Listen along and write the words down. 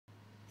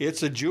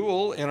It's a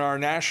jewel in our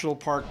national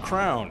park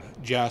crown.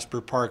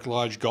 Jasper Park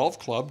Lodge Golf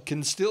Club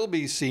can still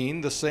be seen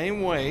the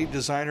same way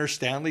designer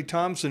Stanley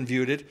Thompson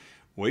viewed it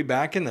way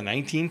back in the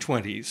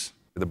 1920s.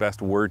 The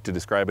best word to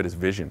describe it is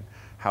vision.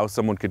 How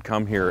someone could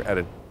come here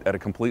at a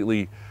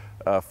completely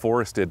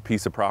forested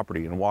piece of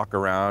property and walk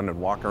around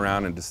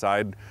and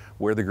decide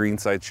where the green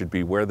sites should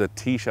be, where the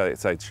tee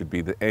sites should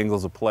be, the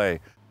angles of play.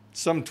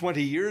 Some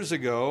 20 years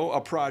ago,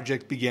 a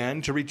project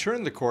began to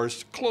return the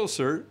course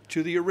closer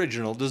to the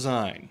original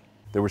design.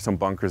 There were some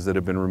bunkers that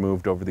have been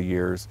removed over the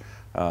years.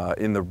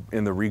 In the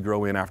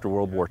regrow in after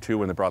World War II,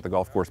 when they brought the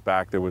golf course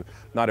back,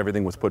 not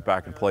everything was put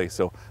back in place,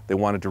 so they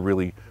wanted to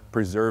really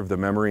preserve the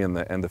memory and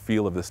the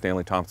feel of the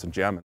Stanley Thompson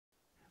gem.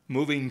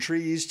 Moving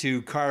trees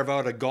to carve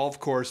out a golf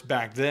course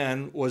back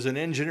then was an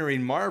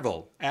engineering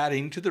marvel,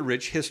 adding to the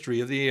rich history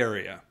of the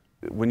area.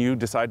 When you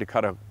decide to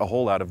cut a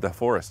hole out of the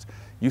forest,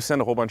 you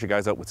send a whole bunch of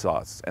guys out with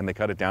saws, and they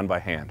cut it down by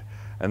hand.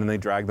 And then they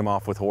drag them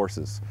off with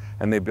horses,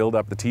 and they build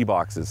up the tee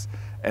boxes.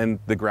 And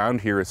the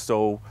ground here is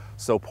so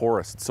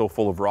porous, it's so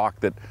full of rock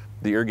that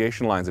the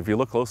irrigation lines, if you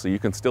look closely, you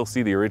can still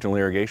see the original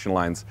irrigation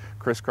lines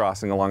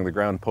crisscrossing along the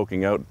ground,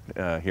 poking out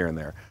here and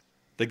there.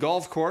 The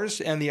golf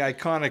course and the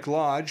iconic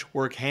lodge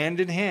work hand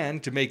in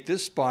hand to make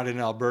this spot in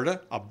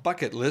Alberta a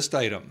bucket list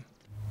item.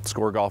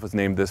 Score Golf has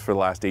named this for the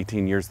last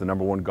 18 years the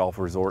 #1 golf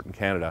resort in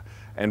Canada.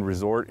 And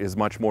resort is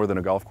much more than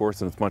a golf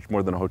course, and it's much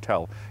more than a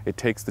hotel. It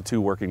takes the two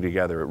working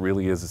together. It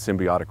really is a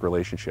symbiotic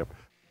relationship.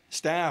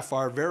 Staff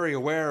are very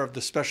aware of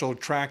the special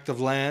tract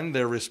of land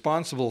they're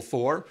responsible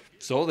for,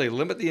 so they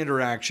limit the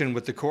interaction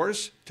with the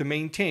course to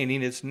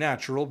maintaining its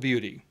natural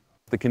beauty.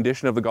 The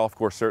condition of the golf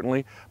course,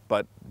 certainly,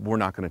 but we're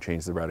not going to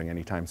change the routing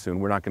anytime soon.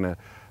 We're not going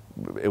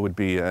to, it would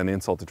be an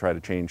insult to try to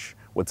change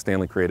what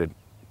Stanley created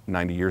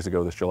 90 years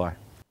ago this July.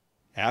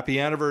 Happy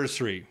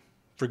anniversary.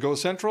 For Go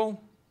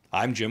Central,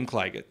 I'm Jim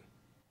Claggett.